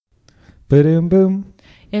Boom, boom.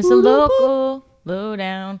 It's a local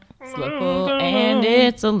lowdown. It's local and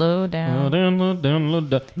it's a lowdown.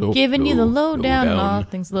 Giving you the lowdown on all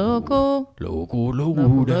things local. Local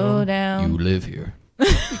Lowdown. You live here.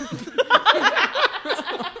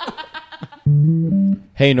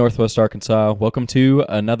 Hey, Northwest Arkansas. Welcome to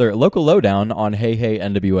another local lowdown on Hey Hey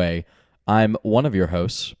NWA. I'm one of your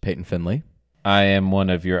hosts, Peyton Finley. I am one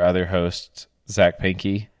of your other hosts, Zach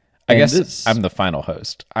Pinky. I guess I'm the final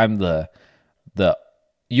host.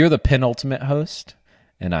 You're the penultimate host,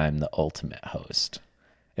 and I'm the ultimate host.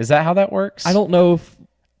 Is that how that works? I don't know if...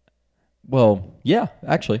 Well, yeah,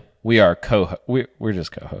 actually. We are we're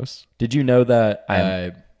just co-hosts. Did you know that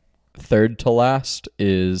third to last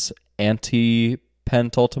is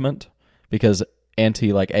anti-pentultimate? Because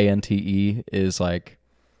anti, like A-N-T-E, is like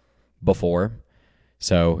before.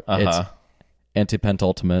 So it's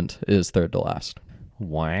anti-pentultimate is third to last.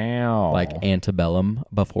 Wow. Like antebellum,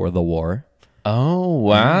 before the war. Oh,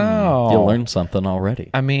 wow. You learned something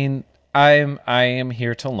already. I mean, I am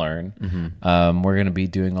here to learn. Mm-hmm. We're going to be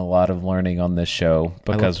doing a lot of learning on this show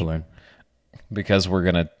because we're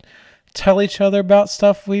going to tell each other about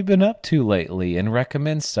stuff we've been up to lately and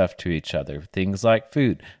recommend stuff to each other. Things like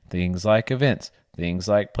food, things like events, things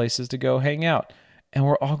like places to go hang out. And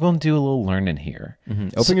we're all going to do a little learning here. Mm-hmm.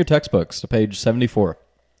 Open your textbooks to page 74.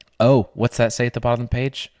 Oh, what's that say at the bottom of the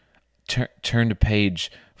page? Turn to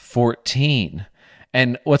page 14.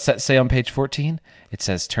 And what's that say on page 14? It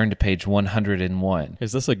says turn to page 101.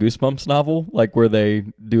 Is this a Goosebumps novel, like where they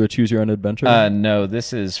do a choose-your-own adventure? No,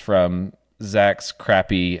 this is from Zach's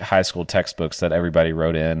crappy high school textbooks that everybody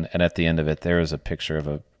wrote in, and at the end of it, there is a picture of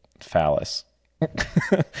a phallus.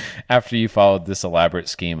 After you followed this elaborate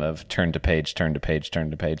scheme of turn to page, turn to page,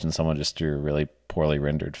 turn to page, and someone just drew a really poorly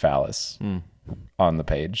rendered phallus on the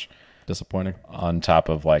page. Disappointing. On top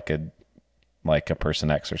of like a person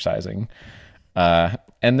exercising.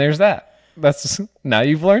 And there's that. That's now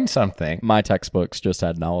you've learned something. My textbooks just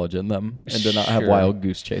had knowledge in them and did not have wild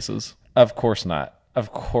goose chases. Of course not.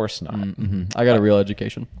 Of course not. Mm-hmm. I got a real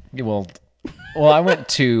education. Well, I went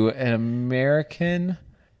to an American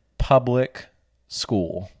public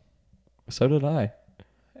school. So did I.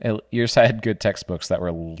 Yours had good textbooks that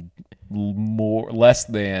were less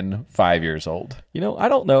than 5 years old. You know, I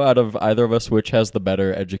don't know out of either of us which has the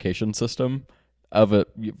better education system of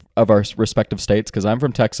our respective states, because I'm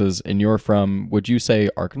from Texas and you're from, would you say,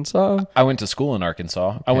 Arkansas? I went to school in Arkansas.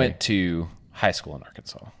 Okay. I went to high school in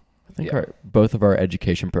Arkansas. I think both of our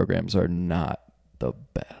education programs are not the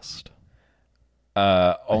best.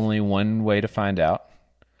 Only one way to find out.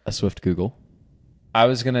 A swift Google. I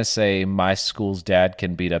was going to say my school's dad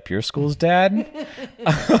can beat up your school's dad,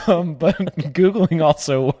 but Googling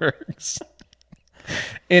also works.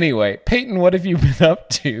 Anyway, Peyton, what have you been up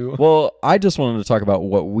to? Well, I just wanted to talk about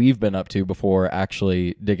what we've been up to before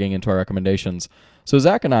actually digging into our recommendations. So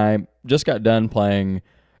Zach and I just got done playing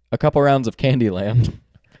a couple rounds of Candyland.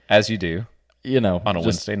 As you do. You know. On a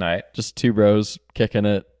Wednesday night. Just two bros kicking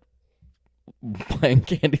it, playing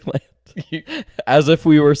Candyland. As if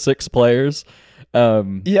we were six players.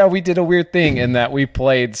 Yeah, we did a weird thing in that we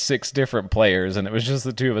played six different players, and it was just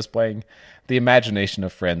the two of us playing. The imagination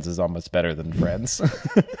of Friends is almost better than Friends.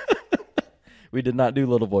 We did not do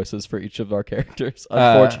little voices for each of our characters,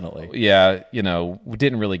 unfortunately. Yeah, you know, we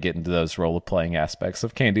didn't really get into those role-playing aspects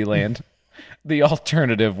of Candyland. The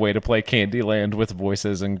alternative way to play Candyland with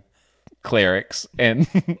voices and clerics and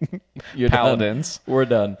paladins. Done. We're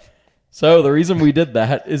done. So the reason we did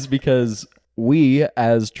that is because we,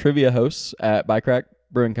 as trivia hosts at Bycrack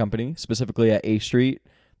Brewing Company, specifically at A Street,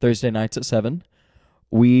 Thursday nights at 7,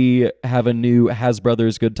 we have a new Has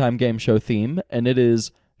Brothers Good Time Game Show theme, and it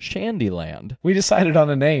is Shandyland. We decided on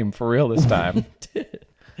a name for real this time.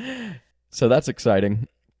 So that's exciting.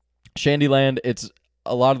 Shandyland, it's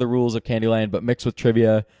a lot of the rules of Candyland, but mixed with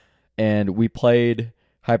trivia, and we played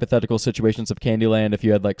hypothetical situations of Candyland if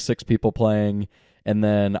you had like 6 people playing. And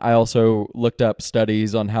then I also looked up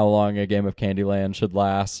studies on how long a game of Candyland should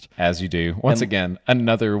last. As you do. Once again,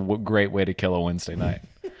 another great way to kill a Wednesday night.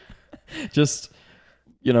 Just,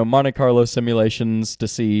 Monte Carlo simulations to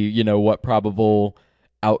see, what probable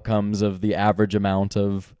outcomes of the average amount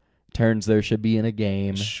of turns there should be in a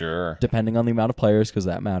game. Sure. Depending on the amount of players, because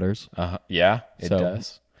that matters. Yeah, it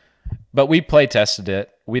does. But we play tested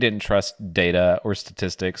it. We didn't trust data or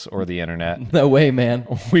statistics or the internet. No way, man.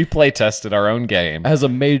 We play tested our own game. As a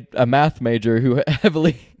math major who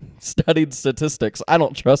heavily studied statistics, I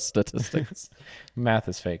don't trust statistics. Math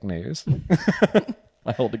is fake news.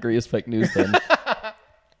 My whole degree is fake news then.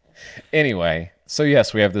 Anyway, so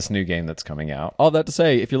yes, we have this new game that's coming out. All that to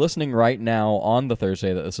say, if you're listening right now on the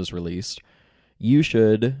Thursday that this is released, you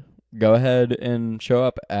should go ahead and show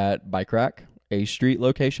up at Bike Rack, A Street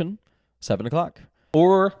location, 7 o'clock.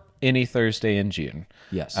 Or any Thursday in June.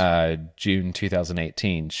 Yes. June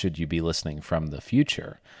 2018, should you be listening from the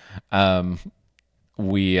future.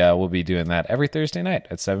 We will be doing that every Thursday night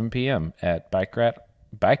at 7 p.m. at Bike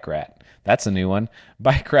Rat. That's a new one.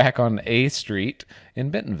 Bike Rack on A Street in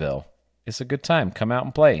Bentonville. It's a good time. Come out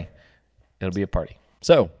and play. It'll be a party.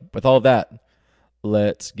 So, with all of that,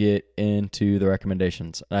 let's get into the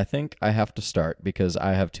recommendations. And I think I have to start because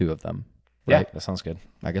I have 2 of them. Right? Yeah, that sounds good.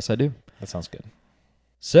 I guess I do. That sounds good.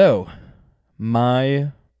 So,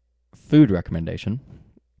 my food recommendation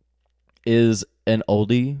is an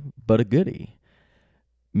oldie but a goodie.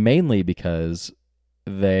 Mainly because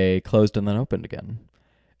they closed and then opened again.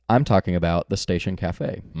 I'm talking about the Station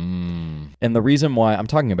Cafe. And the reason why I'm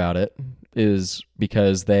talking about it is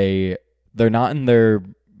because they're not in their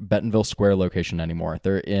Bentonville Square location anymore.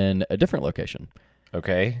 They're in a different location.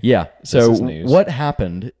 Okay. Yeah. So This is news. what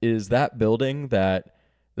happened is that building that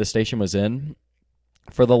the station was in,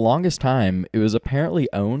 for the longest time, it was apparently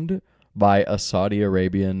owned by a Saudi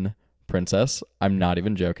Arabian princess. I'm not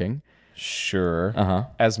even joking. Sure. Uh-huh.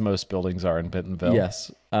 As most buildings are in Bentonville.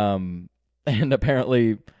 Yes. And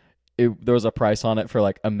apparently there was a price on it for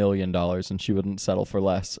like $1 million and she wouldn't settle for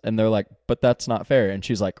less. And they're like, but that's not fair. And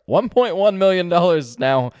she's like, $1.1 million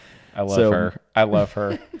now. I love her. I love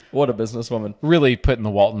her. What a businesswoman. Really putting the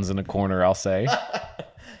Waltons in a corner, I'll say.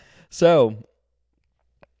 So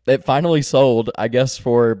it finally sold, I guess,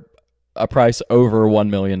 for a price over $1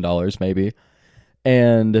 million maybe.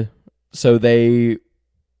 And so they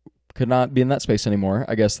could not be in that space anymore.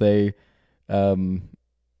 I guess they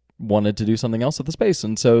wanted to do something else with the space.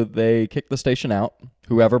 And so they kicked the station out.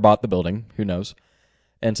 Whoever bought the building, who knows.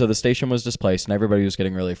 And so the station was displaced, and everybody was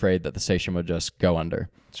getting really afraid that the station would just go under.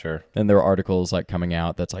 Sure. And there were articles like coming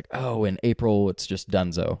out that's like, oh, in April, it's just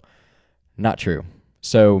donezo. Not true.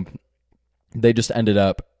 So they just ended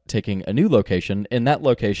up taking a new location, and that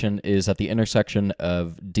location is at the intersection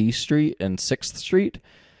of D Street and 6th Street.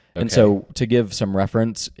 And so to give some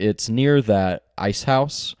reference, it's near that ice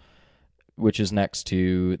house, which is next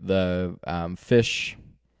to the fish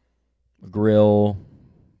grill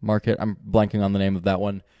market. I'm blanking on the name of that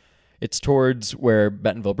one. It's towards where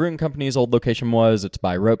Bentonville Brewing Company's old location was. It's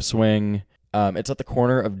by Rope Swing. It's at the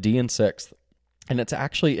corner of D and 6th, and it's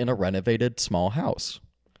actually in a renovated small house.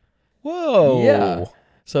 Whoa. Yeah.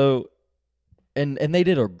 So, and they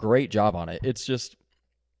did a great job on it. It's just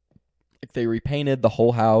like they repainted the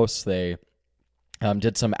whole house. They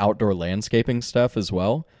did some outdoor landscaping stuff as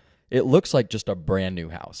well. It looks like just a brand new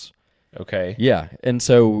house. Okay. Yeah. And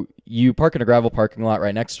so you park in a gravel parking lot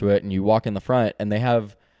right next to it, and you walk in the front, and they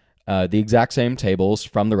have the exact same tables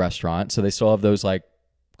from the restaurant. So they still have those like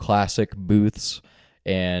classic booths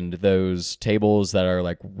and those tables that are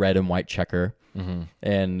like red and white checker. Mm-hmm.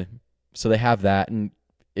 And so they have that. And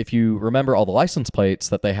if you remember all the license plates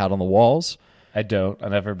that they had on the walls. I don't.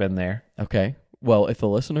 I've never been there. Okay. Well, if the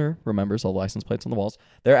listener remembers all the license plates on the walls,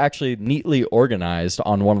 they're actually neatly organized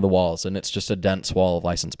on one of the walls, and it's just a dense wall of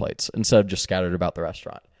license plates instead of just scattered about the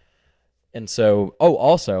restaurant. And so,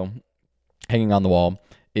 also hanging on the wall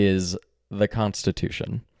is the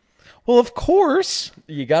Constitution. Well, of course.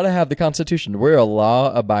 You got to have the Constitution. We're a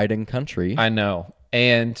law-abiding country. I know.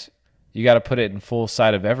 And you got to put it in full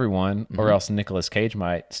sight of everyone, or else Nicolas Cage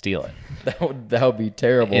might steal it. That would be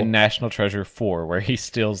terrible. In National Treasure 4, where he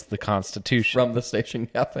steals the Constitution. From the Station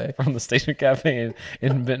Cafe. From the Station Cafe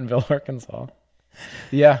in Bentonville, Arkansas.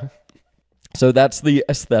 Yeah. So that's the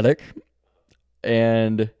aesthetic.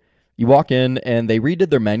 And you walk in, and they redid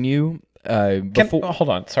their menu. Hold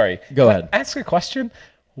on. Sorry. Go ahead. Ask a question.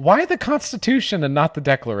 Why the Constitution and not the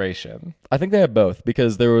Declaration? I think they had both,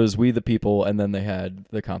 because there was We the People, and then they had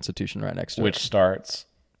the Constitution right next to Which it. starts?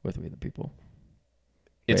 With We the People.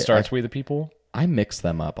 It starts We the People? I mix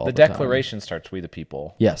them up all The the time. Declaration starts We the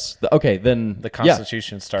People. Yes. Okay, then... The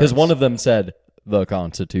Constitution starts... Because one of them said, the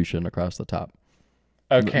Constitution across the top.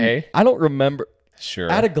 Okay. I don't remember... Sure.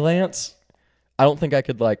 At a glance, I don't think I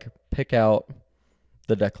could, like, pick out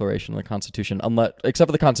the Declaration and the Constitution, except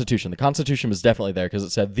for the Constitution. The Constitution was definitely there because it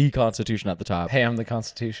said the Constitution at the top. Hey, I'm the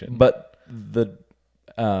Constitution. But the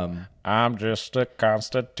I'm just a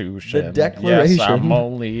Constitution. The Declaration. Yes, I'm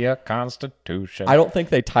only a Constitution. I don't think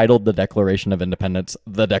they titled the Declaration of Independence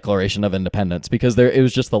the Declaration of Independence, because it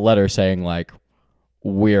was just the letter saying like,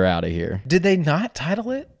 we're out of here. Did they not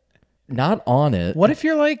title it? Not on it. What if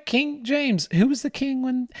you're like King James? Who was the king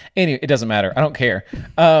when? Anyway, it doesn't matter. I don't care.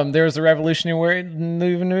 There was the Revolutionary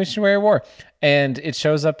War, and it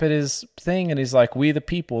shows up at his thing, and he's like, "We the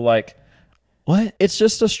people." Like, What? It's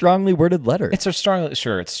just a strongly worded letter. It's a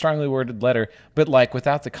strongly worded letter, but like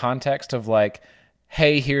without the context of like,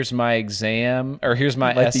 hey, here's my exam or here's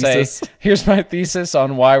my essay, thesis. here's my thesis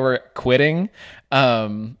on why we're quitting.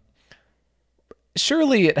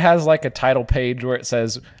 Surely it has like a title page where it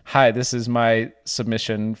says, "Hi, this is my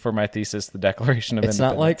submission for my thesis, the Declaration of It's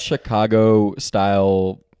Independence." not like Chicago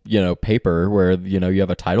style, paper where, you have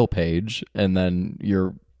a title page and then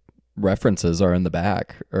your references are in the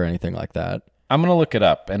back or anything like that. I'm gonna look it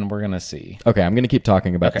up and we're gonna see. Okay, I'm going to keep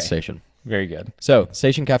talking about the Okay. station. Very good. So,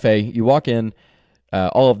 Station Cafe, you walk in,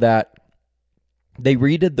 all of that. They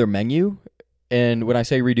redid their menu. And when I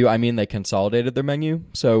say redo, I mean they consolidated their menu.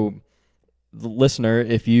 So, the listener,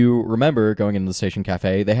 if you remember going into the Station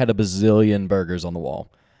Cafe, they had a bazillion burgers on the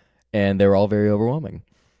wall. And they were all very overwhelming.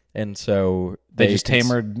 And so They just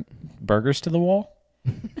hammered burgers to the wall.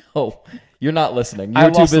 Oh, you're not listening. I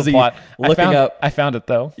You're too lost the busy plot. looking up. I found it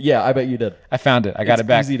though. Yeah, I bet you did. I found it. I got It's it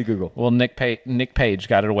back. easy to Google. Well, Nick Page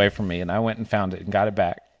got it away from me, and I went and found it and got it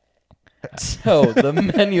back. So the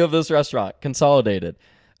menu of this restaurant consolidated,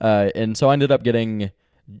 and so I ended up getting.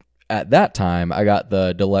 At that time, I got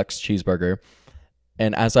the deluxe cheeseburger,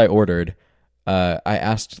 and as I ordered, I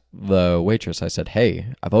asked the waitress. I said, "Hey,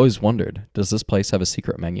 I've always wondered, does this place have a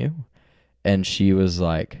secret menu?" And she was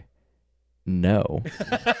like, "No."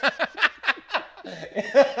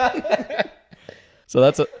 So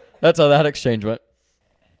that's how that exchange went.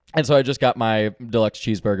 And so I just got my deluxe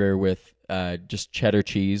cheeseburger with just cheddar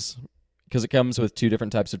cheese because it comes with 2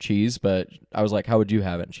 different types of cheese. But I was like, "How would you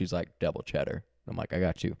have it?" And she's like, "Double cheddar." I'm like, "I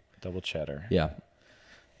got you." Double cheddar. Yeah,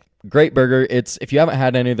 great burger. It's if you haven't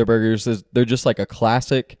had any of their burgers, they're just like a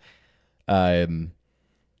classic,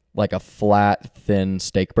 like a flat, thin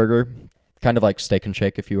steak burger, kind of like Steak and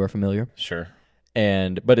Shake if you are familiar. Sure.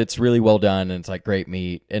 But it's really well done and it's like great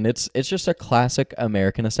meat and it's just a classic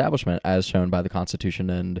American establishment as shown by the Constitution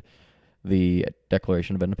and the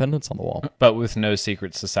Declaration of Independence on the wall. But with no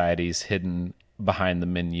secret societies hidden behind the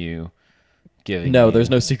menu. There's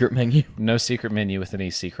no secret menu. No secret menu with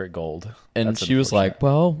any secret gold. And That's she was like,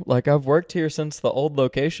 unfortunate. "Well, like I've worked here since the old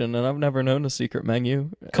location and I've never known a secret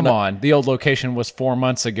menu." Come on, the old location was 4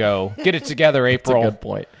 months ago. Get it together, That's a April. good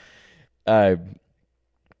point.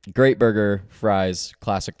 Great burger, fries,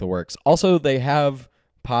 classic the works. Also, they have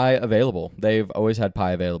pie available. They've always had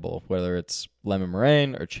pie available, whether it's lemon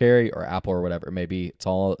meringue or cherry or apple or whatever it may be. It's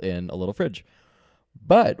all in a little fridge.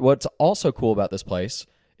 But what's also cool about this place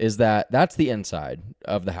is that that's the inside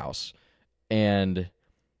of the house. And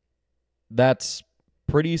that's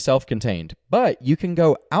pretty self-contained. But you can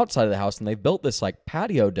go outside of the house and they've built this like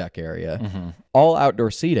patio deck area, all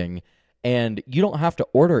outdoor seating, and you don't have to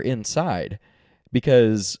order inside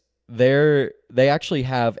because they actually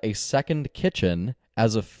have a second kitchen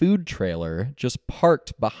as a food trailer just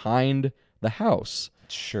parked behind the house.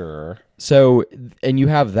 Sure. So, and you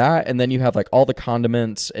have that, and then you have like all the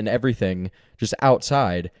condiments and everything just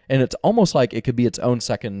outside, and it's almost like it could be its own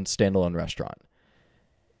second standalone restaurant.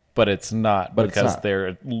 But it's not But it's because not.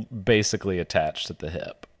 they're basically attached at the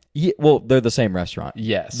hip. Yeah, well, they're the same restaurant.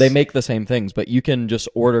 Yes. They make the same things, but you can just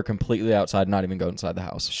order completely outside, not even go inside the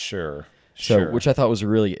house. Sure. So, Sure. which I thought was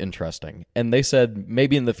really interesting. And they said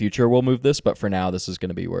maybe in the future we'll move this, but for now this is going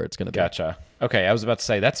to be where it's going to be. Gotcha. Okay, I was about to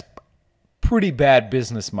say that's pretty bad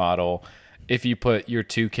business model if you put your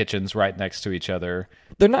 2 kitchens right next to each other.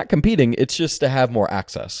 They're not competing. It's just to have more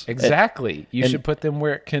access. Exactly. You and- should put them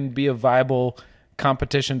where it can be a viable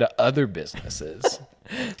competition to other businesses.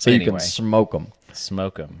 So you Anyway. can smoke them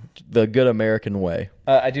Smoke them. the good American way.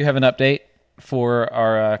 I do have an update for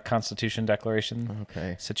our Constitution Declaration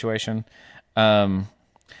Okay. situation.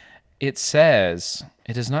 It says,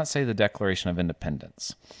 it does not say the Declaration of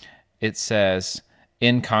Independence. It says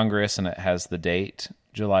in Congress, and it has the date,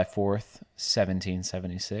 July 4th,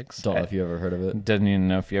 1776. Don't know if you ever heard of it. Doesn't even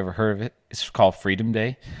know if you ever heard of it. It's called Freedom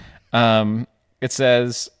Day. It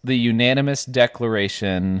says the unanimous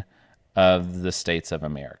declaration of the states of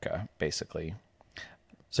America, basically.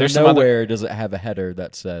 So There's some other- nowhere does it have a header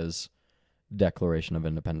that says Declaration of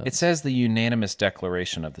Independence, It says the unanimous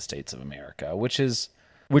declaration of the states of America, which is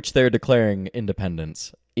which they're declaring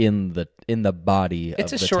independence in the body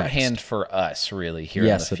it's of a the shorthand text. for us, really, here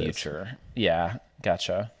Yes, in the it is. future. Yeah,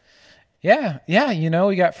 gotcha. Yeah.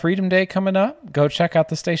 We got Freedom Day coming up. Go check out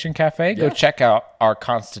the Station Cafe. Go check out our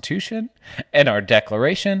Constitution and our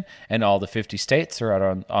Declaration, and all the 50 states are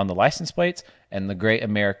out on the license plates, and the great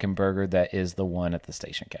American burger that is the one at the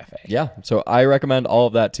Station Cafe. Yeah, so I recommend all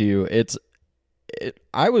of that to you.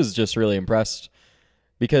 I was just really impressed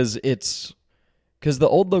because the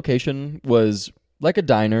old location was like a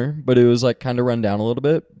diner, but it was like kind of run down a little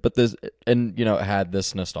bit. But this, and it had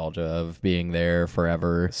this nostalgia of being there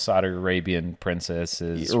forever. Saudi Arabian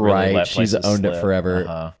princesses, Right? Really let She's places owned it slip.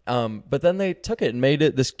 forever. But then they took it and made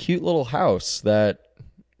it this cute little house that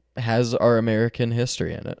has our American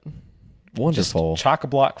history in it. Wonderful,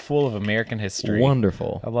 Chock-a-block full of American history.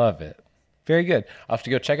 Wonderful. I love it. Very good. I'll have to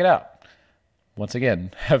go check it out. Once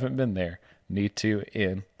again, haven't been there. Need to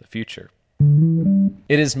in the future.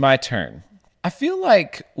 It is my turn. I feel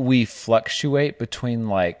like we fluctuate between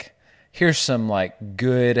like, here's some like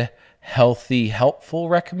good, healthy, helpful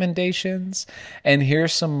recommendations, and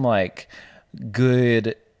here's some like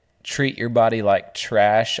good, treat your body like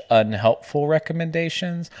trash, unhelpful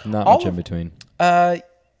recommendations. Not much in between.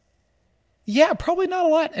 Yeah, probably not a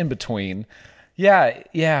lot in between.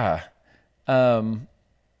 Yeah.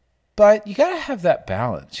 But you gotta have that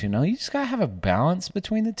balance, You just gotta have a balance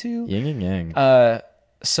between the two. Yin and yang.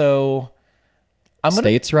 So I'm gonna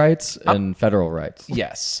States' rights and federal rights.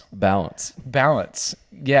 yes, Balance.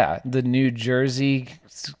 Yeah, the New Jersey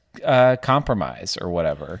compromise or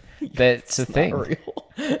whatever. That's a thing.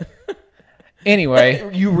 Real. Anyway,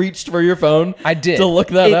 You reached for your phone. I did to look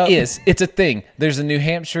that up. It is. It's a thing. There's a New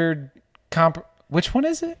Hampshire Which one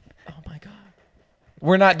is it? Oh my god.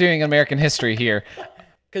 We're not doing American history here.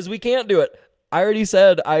 Because we can't do it. I already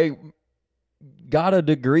said I got a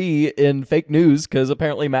degree in fake news because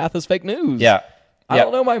apparently math is fake news. Yeah. I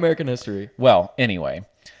don't know my American history. Well, anyway,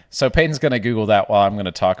 so Peyton's going to Google that while I'm going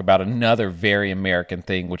to talk about another very American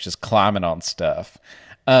thing, which is climbing on stuff.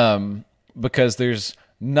 Because there's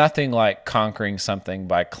nothing like conquering something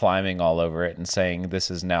by climbing all over it and saying, this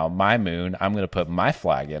is now my moon. I'm going to put my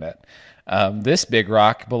flag in it. This big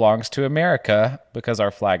rock belongs to America because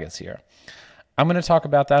our flag is here. I'm going to talk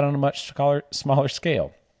about that on a much smaller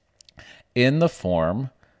scale. In the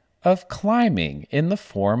form of climbing, in the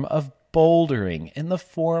form of bouldering, in the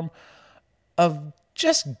form of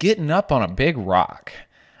just getting up on a big rock.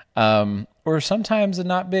 Or sometimes a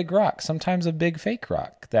not big rock, sometimes a big fake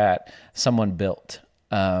rock that someone built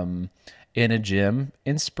in a gym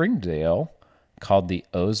in Springdale called the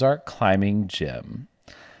Ozark Climbing Gym.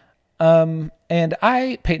 And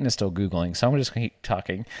Peyton is still Googling, so I'm just going to keep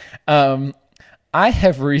talking. I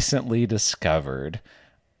have recently discovered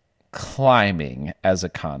climbing as a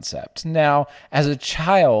concept. Now, as a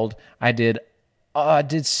child, I did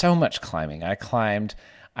so much climbing. I climbed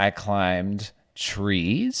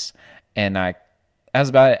trees, and I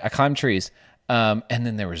climbed trees. And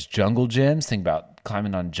then there was jungle gyms. Think about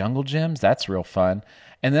climbing on jungle gyms. That's real fun.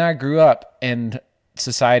 And then I grew up, and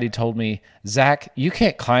society told me, Zach, you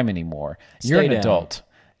can't climb anymore. You're an adult.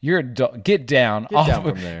 You're an adult. Get down.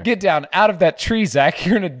 From there. Get down out of that tree, Zach.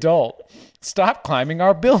 You're an adult. Stop climbing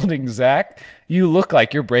our building, Zach. You look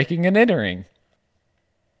like you're breaking and entering.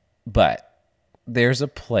 But there's a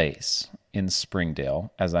place in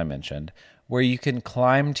Springdale, as I mentioned, where you can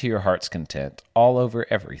climb to your heart's content all over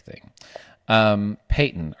everything.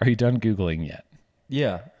 Peyton, are you done Googling yet?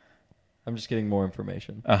 Yeah. I'm just getting more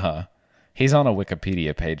information. He's on a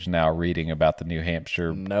Wikipedia page now reading about the New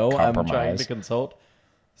Hampshire No, compromise. I'm trying to consult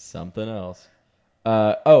something else.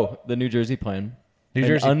 The New Jersey plan. New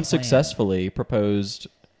Jersey unsuccessfully proposed.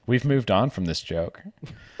 We've moved on from this joke.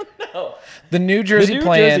 No. The New Jersey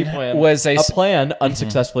plan was a plan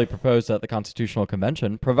unsuccessfully proposed at the Constitutional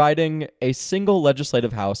Convention, providing a single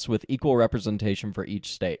legislative house with equal representation for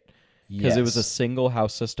each state. Because it was a single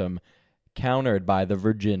house system countered by the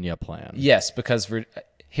Virginia plan. Yes, because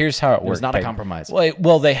here's how it worked. It was not a compromise.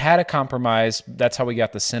 Well, they had a compromise. That's how we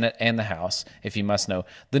got the Senate and the House, if you must know.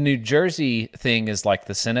 The New Jersey thing is like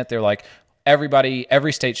the Senate. They're like,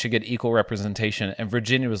 every state should get equal representation. And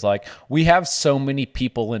Virginia was like, we have so many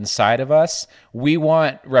people inside of us. We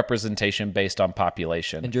want representation based on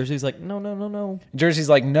population. And Jersey's like, no. Jersey's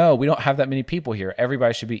like, no, we don't have that many people here.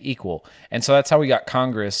 Everybody should be equal. And so that's how we got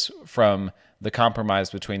Congress from the compromise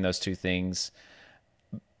between those two things,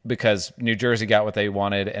 because New Jersey got what they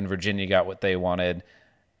wanted and Virginia got what they wanted.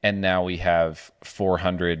 And now we have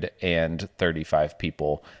 435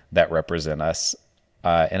 people that represent us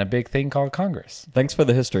in a big thing called Congress. Thanks for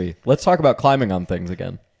the history. Let's talk about climbing on things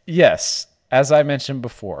again. Yes. As I mentioned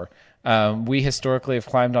before, we historically have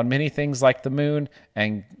climbed on many things like the moon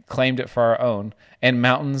and claimed it for our own. And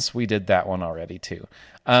mountains, we did that one already too.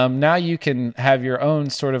 Now you can have your own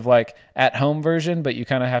sort of like at-home version, but you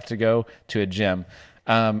kind of have to go to a gym.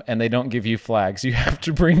 And they don't give you flags. You have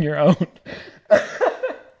to bring your own.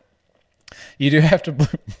 You do have to...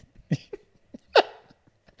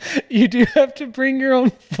 You do have to bring your own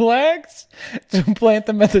flags to plant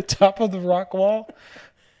them at the top of the rock wall.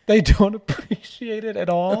 They don't appreciate it at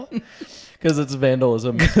all. Because it's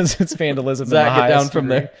vandalism. Because it's vandalism. Zach, get down from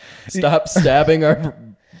there. Stop stabbing our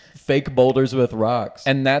fake boulders with rocks.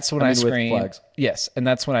 And that's when I scream. With flags. Yes, and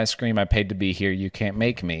that's when I scream, I paid to be here, you can't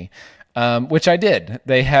make me. Which I did.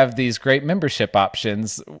 They have these great membership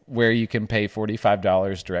options where you can pay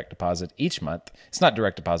 $45 direct deposit each month. It's not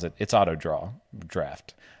direct deposit, it's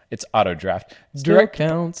draft. It's auto draft. Direct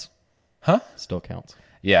counts. Huh? Still counts.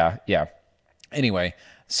 Yeah. Anyway,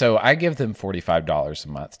 so I give them $45 a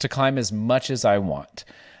month to climb as much as I want.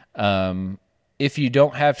 If you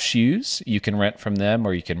don't have shoes, you can rent from them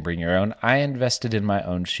or you can bring your own. I invested in my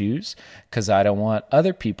own shoes because I don't want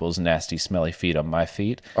other people's nasty, smelly feet on my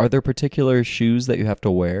feet. Are there particular shoes that you have to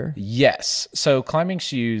wear? Yes. So climbing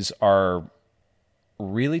shoes are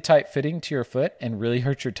really tight fitting to your foot and really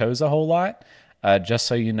hurt your toes a whole lot, just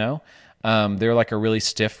so you know. They're like a really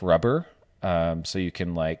stiff rubber, so you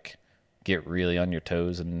can like get really on your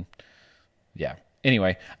toes and yeah.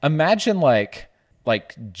 Anyway, imagine like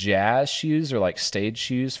jazz shoes or like stage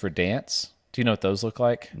shoes for dance. Do you know what those look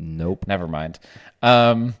like? Nope. Never mind.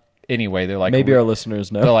 Anyway, they're like maybe our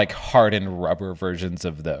listeners know. They're like hardened rubber versions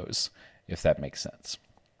of those, if that makes sense.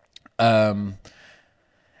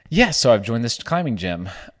 Yeah, so I've joined this climbing gym.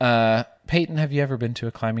 Peyton, have you ever been to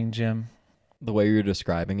a climbing gym? The way you're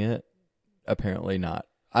describing it, apparently not.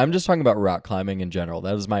 I'm just talking about rock climbing in general.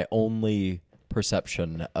 That is my only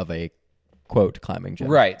perception of a quote climbing gym.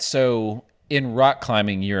 Right. So in rock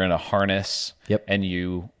climbing, you're in a harness. Yep. And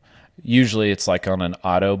usually it's like on an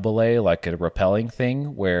auto belay, like a rappelling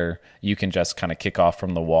thing where you can just kind of kick off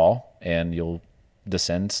from the wall and you'll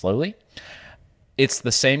descend slowly. It's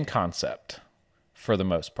the same concept for the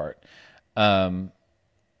most part.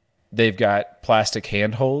 They've got plastic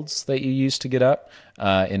handholds that you use to get up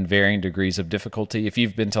in varying degrees of difficulty. If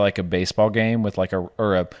you've been to like a baseball game with like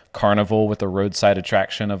or a carnival with a roadside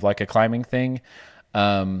attraction of like a climbing thing,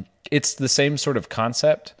 it's the same sort of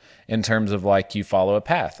concept in terms of like you follow a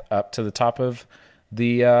path up to the top of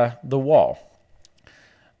the wall.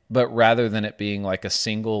 But rather than it being like a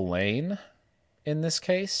single lane in this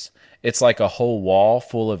case, it's like a whole wall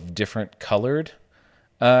full of different colored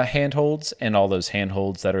handholds, and all those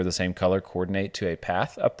handholds that are the same color coordinate to a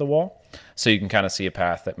path up the wall. So you can kind of see a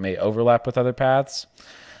path that may overlap with other paths.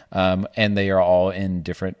 And they are all in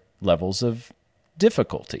different levels of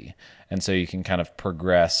difficulty. And so you can kind of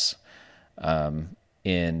progress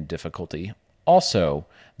in difficulty. Also,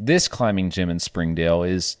 this climbing gym in Springdale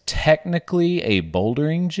is technically a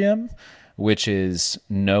bouldering gym, which is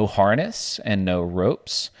no harness and no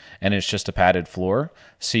ropes, and it's just a padded floor.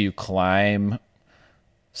 So you climb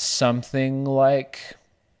something like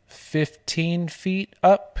 15 feet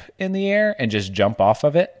up in the air and just jump off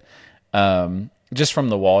of it. Just from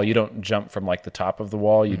the wall. You don't jump from like the top of the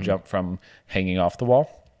wall. You jump from hanging off the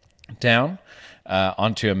wall down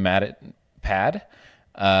onto a matted pad.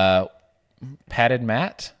 Padded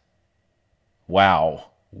mat. Wow.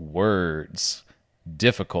 Words.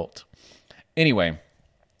 Difficult. Anyway,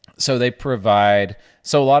 so they provide,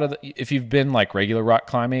 so a lot of if you've been like regular rock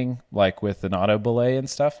climbing, like with an auto belay and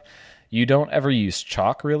stuff, you don't ever use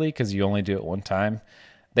chalk really because you only do it one time.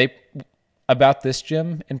 About this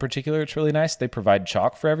gym in particular, it's really nice. They provide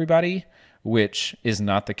chalk for everybody, which is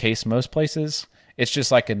not the case most places. It's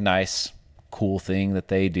just like a nice, cool thing that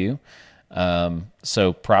they do.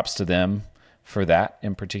 So props to them for that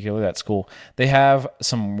in particular. That's cool. They have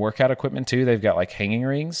some workout equipment too. They've got like hanging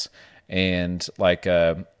rings and like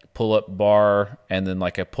a pull-up bar, and then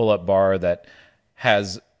like a pull-up bar that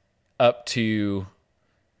has up to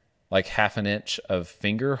like half an inch of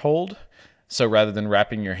finger hold. So rather than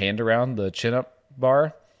wrapping your hand around the chin-up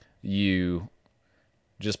bar, you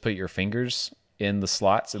just put your fingers in the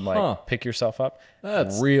slots and like pick yourself up.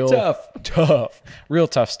 That's real tough. Real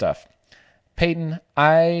tough stuff. Peyton,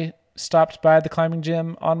 I stopped by the climbing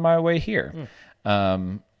gym on my way here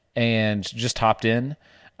and just hopped in.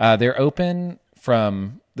 They're open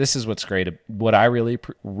from, this is what's great. What I really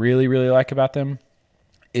like about them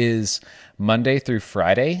is Monday through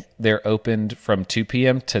Friday. They're opened from 2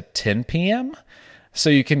 p.m. to 10 p.m. So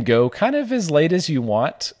you can go kind of as late as you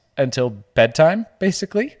want until bedtime,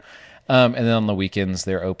 basically. And then on the weekends,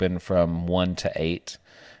 they're open from 1 to 8,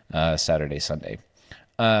 Saturday, Sunday.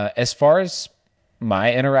 As far as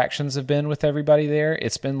my interactions have been with everybody there,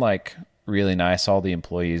 it's been like really nice. All the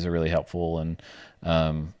employees are really helpful and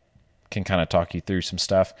can kind of talk you through some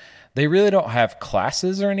stuff. They really don't have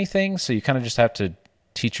classes or anything, so you kind of just have to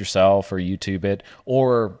teach yourself or YouTube it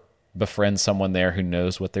or befriend someone there who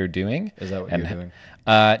knows what they're doing. Is that what you're doing?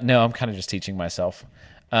 No, I'm kind of just teaching myself.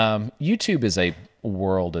 YouTube is a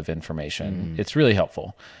world of information. It's really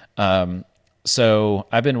helpful. So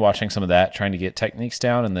I've been watching some of that, trying to get techniques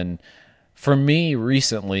down, and then For me,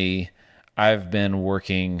 recently, I've been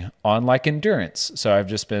working on like endurance. So I've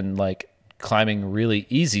just been like climbing really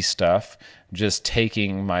easy stuff, just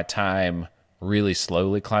taking my time really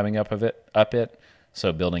slowly climbing up it.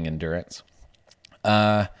 So building endurance.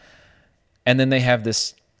 And then they have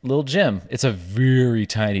this little gym. It's a very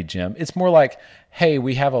tiny gym. It's more like, hey,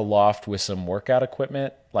 we have a loft with some workout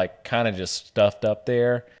equipment, like kind of just stuffed up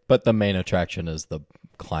there. But the main attraction is the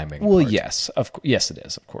climbing. Well, part. yes, it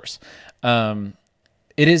is, of course.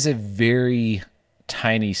 It is a very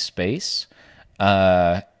tiny space.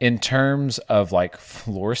 In terms of like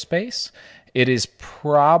floor space, it is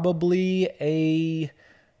probably a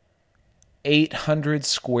 800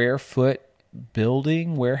 square foot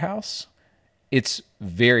building warehouse. It's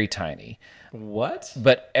very tiny. What?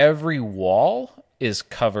 But every wall is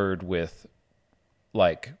covered with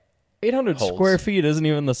like 800 holes. square feet isn't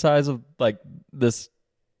even the size of like this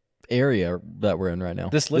area that we're in right now.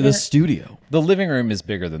 This studio. The living room is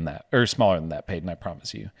bigger than that, or smaller than that, Peyton, I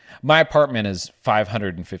promise you. My apartment is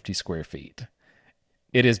 550 square feet.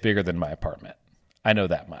 It is bigger than my apartment. I know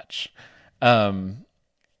that much.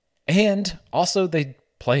 And also they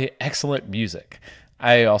play excellent music.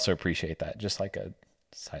 I also appreciate that, just like a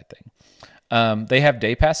side thing. They have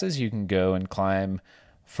day passes. You can go and climb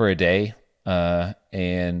for a day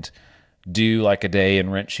and do like a day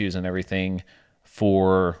and rent shoes and everything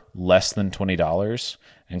for less than $20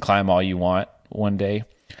 and climb all you want one day.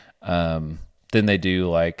 Then they do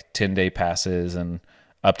like 10-day passes and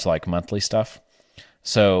up to like monthly stuff.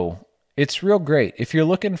 So it's real great. If you're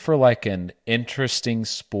looking for like an interesting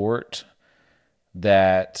sport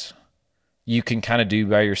that you can kind of do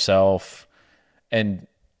by yourself, and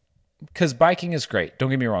because biking is great. Don't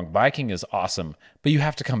get me wrong. Biking is awesome, but you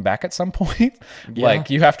have to come back at some point. Yeah. Like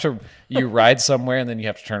you ride somewhere and then you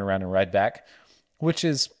have to turn around and ride back, which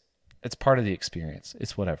is, it's part of the experience.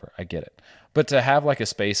 It's whatever. I get it. But to have like a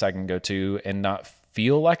space I can go to and not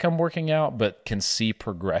feel like I'm working out, but can see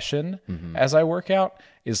progression as I work out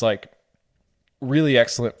is like really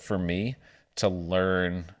excellent for me to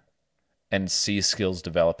learn and see skills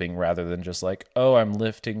developing rather than just like, oh, I'm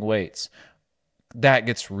lifting weights. That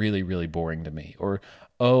gets really, really boring to me. Or,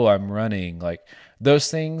 oh, I'm running. Like those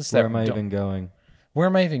things. Where am I even going? Where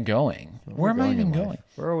am I even going? Where am I even going?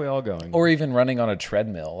 Where are we all going? Or even running on a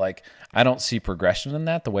treadmill. Like I don't see progression in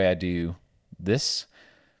that the way I do this,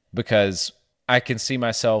 because I can see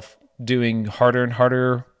myself doing harder and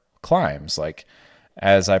harder climbs like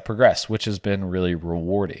as I progress, which has been really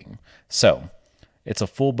rewarding. So it's a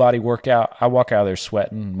full body workout. I walk out of there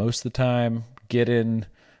sweating most of the time, get in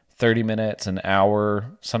 30 minutes, an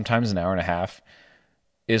hour, sometimes an hour and a half.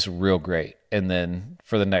 Is real great. And then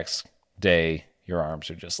for the next day, your arms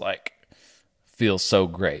are just like, feel so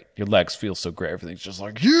great. Your legs feel so great. Everything's just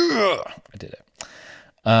like, yeah, I did it.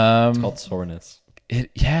 It's called soreness.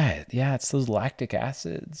 Yeah, it's those lactic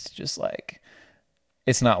acids. Just like,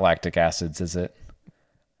 it's not lactic acids, is it?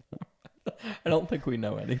 I don't think we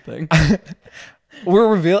know anything. We're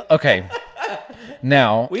revealing. Okay.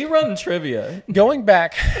 Now we run trivia. Going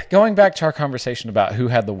back to our conversation about who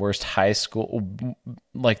had the worst high school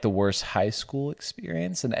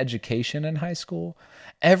experience and education in high school.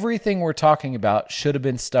 Everything we're talking about should have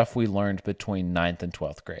been stuff we learned between 9th and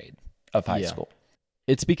 12th grade of high school.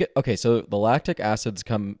 It's because, okay, so the lactic acids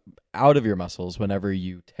come out of your muscles whenever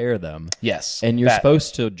you tear them. Yes. And you're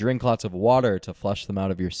supposed to drink lots of water to flush them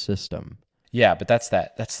out of your system. Yeah, but that's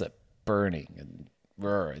the burning and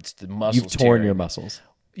it's the muscles. You've torn your muscles.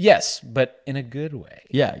 Yes, but in a good way.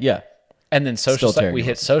 Yeah. And then we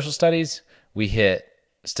hit social studies, we hit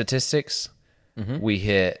statistics, we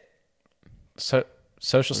hit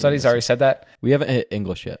social studies. I already said that. We haven't hit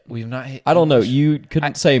English yet. We've not hit I don't know. You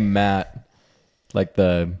couldn't say mat, like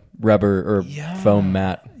the rubber or foam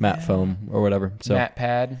mat foam or whatever. So mat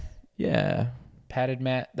pad. Yeah. Padded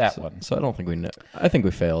mat, that one. So I don't think we know. I think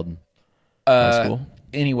we failed high school.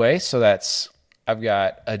 Anyway, so I've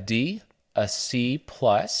got a D, a C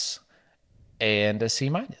plus, and a C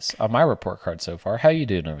minus on my report card so far. How you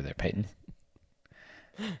doing over there, Peyton?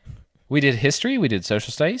 We did history, we did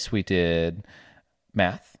social studies, we did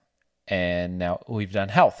math, and now we've done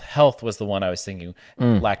health. Health was the one I was thinking,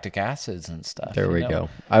 lactic acids and stuff. There we go.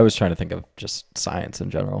 I was trying to think of just science in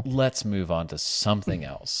general. Let's move on to something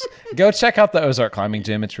else. Go check out the Ozark Climbing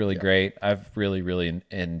Gym. It's really great. I've really, really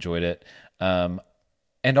enjoyed it.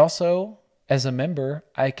 And also, as a member,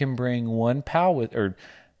 I can bring one pal with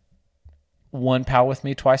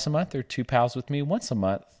me twice a month or 2 pals with me once a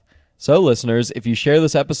month. So, listeners, if you share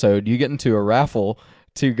this episode, you get into a raffle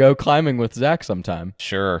to go climbing with Zach sometime.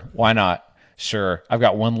 Sure. Why not? Sure. I've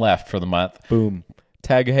got one left for the month. Boom.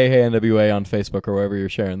 Tag Hey Hey NWA on Facebook or wherever you're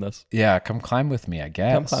sharing this. Yeah, come climb with me, I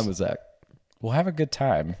guess. Come climb with Zach. We'll have a good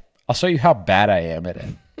time. I'll show you how bad I am at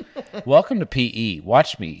it. Welcome to PE.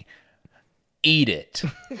 Watch me eat it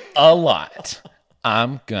a lot.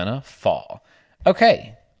 I'm gonna fall.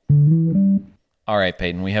 Okay. All right,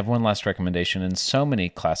 Peyton, we have one last recommendation and so many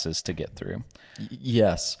classes to get through.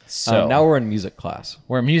 Yes. So now we're in music class.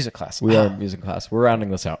 We're in music class. We are in music class. We're rounding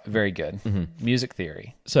this out. Very good. Music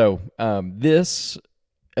theory. So this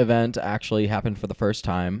event actually happened for the first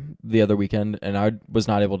time the other weekend, and I was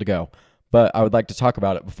not able to go. But I would like to talk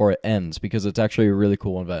about it before it ends because it's actually a really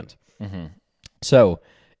cool event. So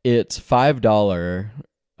it's $5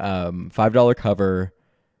 cover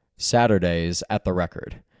Saturdays at the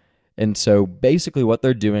Record. And so basically what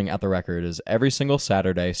they're doing at the Record is every single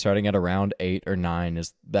Saturday, starting at around 8 or 9,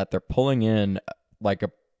 is that they're pulling in like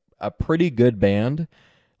a pretty good band,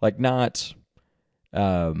 like not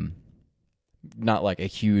like a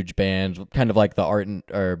huge band, kind of like the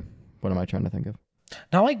or what am I trying to think of?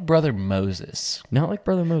 Not like Brother Moses. Not like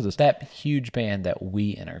Brother Moses. That huge band that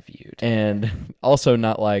we interviewed. And also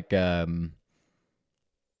not like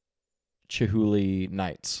Chihuly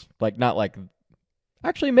Knights. Like not like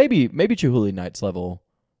actually maybe Chihuly Knights level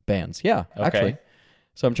bands. Yeah, Okay. actually.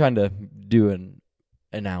 So I'm trying to do an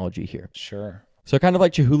analogy here. Sure. So kind of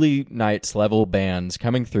like Chihuly Knights level bands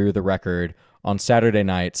coming through the Record on Saturday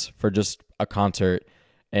nights for just a concert.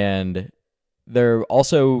 And they're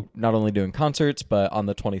also not only doing concerts, but on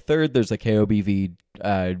the 23rd, there's a KOBV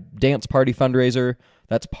dance party fundraiser.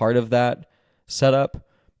 That's part of that setup.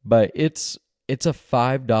 But it's a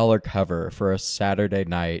 $5 cover for a Saturday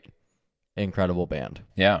night incredible band.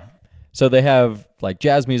 Yeah. So they have like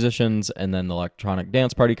jazz musicians and then the electronic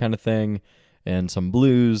dance party kind of thing and some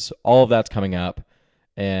blues. All of that's coming up.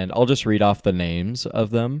 And I'll just read off the names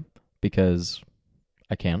of them because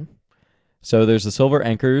I can. So there's the Silver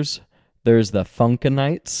Anchors. There's the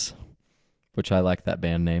Funkanites, which I like that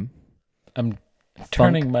band name. I'm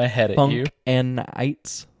turning my head at you.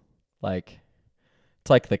 Funkanites. Like,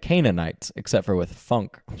 it's like the Canaanites, except for with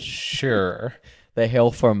funk. Sure. They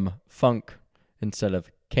hail from funk instead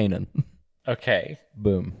of Canaan. Okay.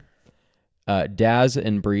 Boom. Daz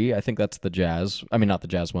and Brie, I think that's the jazz. I mean, not the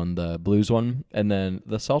jazz one, the blues one. And then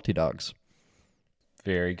the Salty Dogs.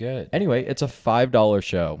 Very good. Anyway, it's a $5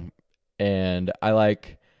 show. And I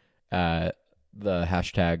like the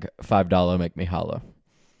hashtag $5 make me holla.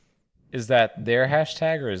 Is that their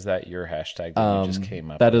hashtag or is that your hashtag that you just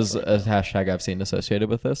came up that with? That is a hashtag I've seen associated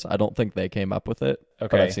with this. I don't think they came up with it,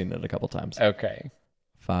 but I've seen it a couple times. Okay.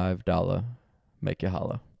 $5 make you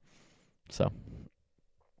holla. So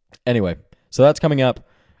anyway, so that's coming up.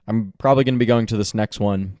 I'm probably going to be going to this next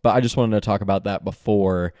one, but I just wanted to talk about that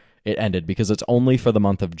before it ended because it's only for the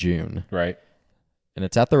month of June. Right. And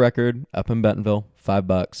it's at the Record up in Bentonville,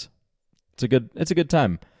 $5. It's a good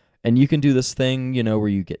time. And you can do this thing, where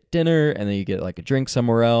you get dinner and then you get like a drink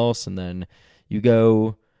somewhere else and then you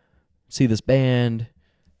go see this band.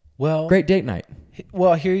 Well, great date night.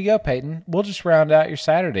 Well, here you go, Peyton. We'll just round out your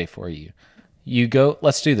Saturday for you. You go,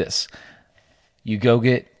 let's do this. You go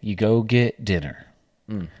get dinner.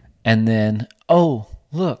 And then, oh,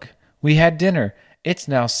 look, we had dinner. It's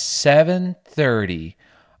now 7:30.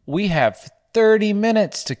 We have 30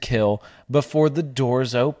 minutes to kill before the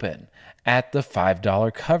doors open at the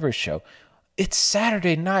 $5 cover show. It's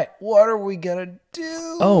Saturday night. What are we going to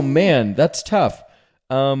do? Oh, man, that's tough.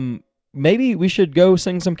 Maybe we should go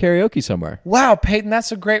sing some karaoke somewhere. Wow, Peyton,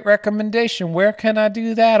 that's a great recommendation. Where can I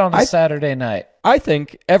do that on a Saturday night? I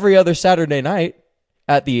think every other Saturday night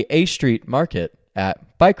at the A Street Market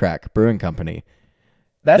at Bike Rack Brewing Company.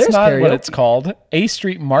 That's There's not karaoke. what it's called. A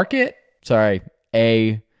Street Market? Sorry,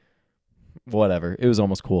 whatever. It was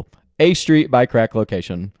almost cool. A Street Bike Rack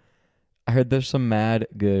location. I heard there's some mad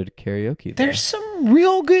good karaoke there. There's some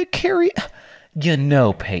real good karaoke.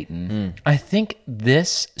 Peyton, I think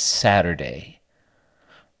this Saturday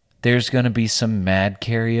there's going to be some mad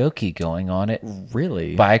karaoke going on at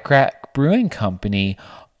Really? Bike Rack Brewing Company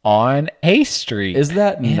on A Street. Is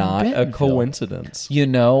that not a Bentonville. coincidence?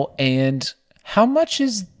 And how much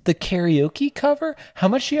is the karaoke cover? How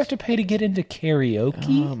much do you have to pay to get into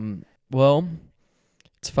karaoke? Well,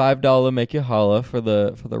 it's $5 make you holla for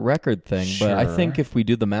the Record thing, but I think if we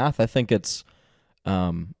do the math, I think it's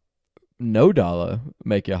no dollar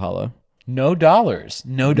make you holla. No dollars.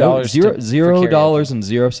 No dollars. Zero dollars and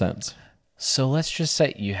 0 cents. So let's just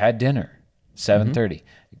say you had dinner, 7:30.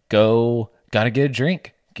 Go, gotta get a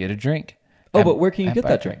drink. Get a drink. Oh, but where can you get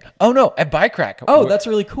that drink? Oh no, at Bike Rack. Oh, that's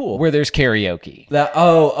really cool. Where there's karaoke.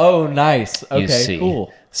 Nice. Okay, you see.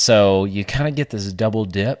 cool. So you kind of get this double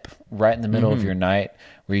dip right in the middle of your night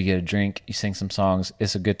where you get a drink, you sing some songs.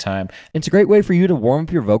 It's a good time. It's a great way for you to warm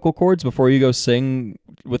up your vocal cords before you go sing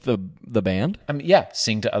with the band. I mean, yeah,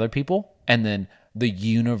 sing to other people, and then the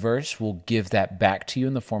universe will give that back to you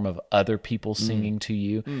in the form of other people singing to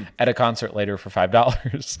you at a concert later for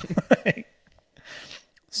 $5.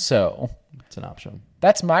 So it's an option.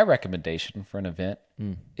 That's my recommendation for an event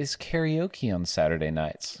is karaoke on Saturday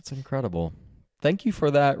nights. It's incredible. Thank you for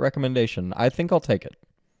that recommendation. I think I'll take it.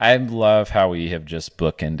 I love how we have just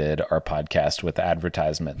bookended our podcast with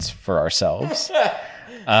advertisements for ourselves.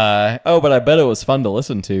 But I bet it was fun to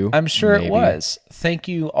listen to. I'm sure it was. Thank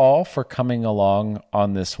you all for coming along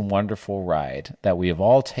on this wonderful ride that we have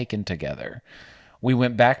all taken together. We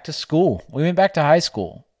went back to school. We went back to high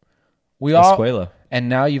school. Escuela. And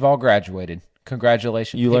now you've all graduated.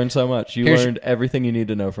 Congratulations. You learned so much. You learned everything you need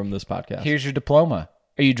to know from this podcast. Here's your diploma.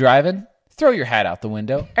 Are you driving? Throw your hat out the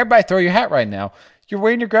window. Everybody throw your hat right now. You're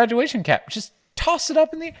wearing your graduation cap. Just toss it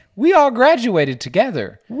up in the air. We all graduated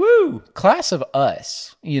together. Woo! Class of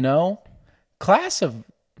us, class of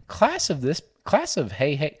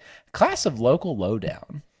local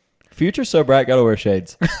Lowdown. Future so bright, gotta wear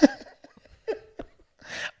shades.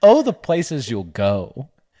 Oh, the places you'll go.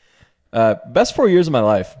 Best 4 years of my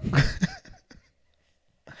life.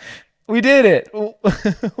 We did it.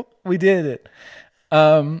 We did it.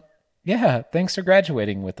 Yeah, thanks for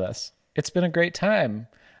graduating with us. It's been a great time.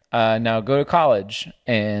 Now go to college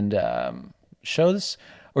and show this,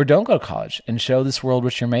 or don't go to college and show this world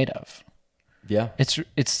what you're made of. Yeah.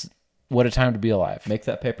 It's what a time to be alive. Make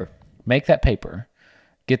that paper. Make that paper.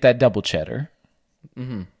 Get that double cheddar.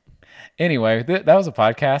 Mm-hmm. Anyway, that was a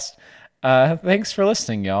podcast. Thanks for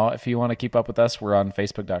listening, y'all. If you want to keep up with us, we're on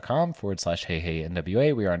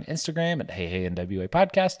facebook.com/HeyHeyNWA. We are on Instagram at HeyHeyNWA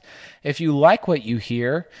Podcast. If you like what you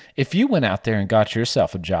hear, if you went out there and got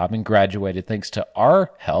yourself a job and graduated thanks to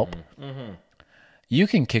our help, you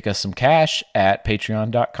can kick us some cash at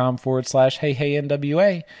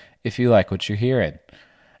patreon.com/HeyHeyNWA if you like what you're hearing.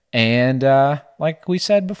 And like we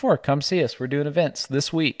said before, come see us. We're doing events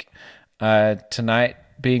this week. Tonight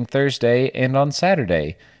being Thursday and on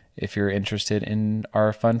Saturday, if you're interested in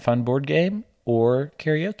our fun board game or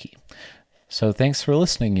karaoke. So thanks for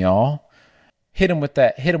listening, y'all. Hit him with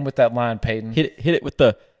that line, Peyton. Hit it with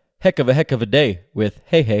the heck of a day with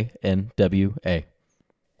Hey Hey NWA.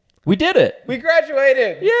 We did it. We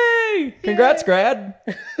graduated. Yay! Congrats, grad.